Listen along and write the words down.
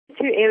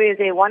two areas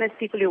there. One is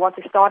people who want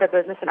to start a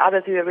business and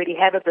others who already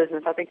have a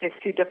business. I think there's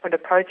two different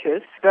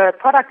approaches. The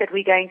product that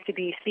we're going to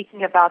be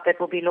speaking about that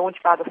will be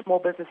launched by the Small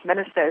Business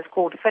Minister is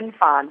called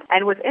Finfind.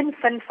 And within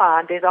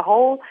Finfind, there's a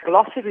whole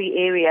glossary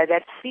area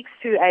that speaks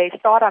to a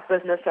startup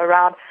business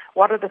around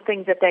what are the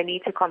things that they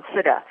need to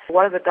consider,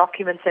 what are the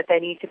documents that they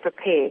need to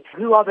prepare,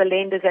 who are the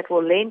lenders that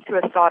will lend to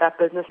a startup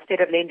business instead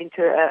of lending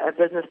to a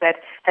business that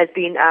has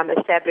been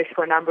established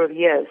for a number of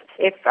years.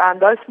 If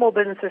those small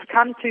businesses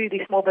come to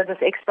the Small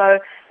Business Expo,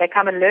 they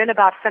come and learn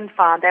about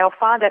Finfind, they'll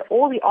find that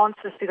all the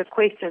answers to the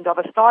questions of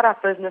a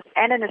startup business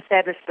and an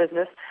established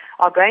business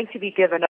are going to be given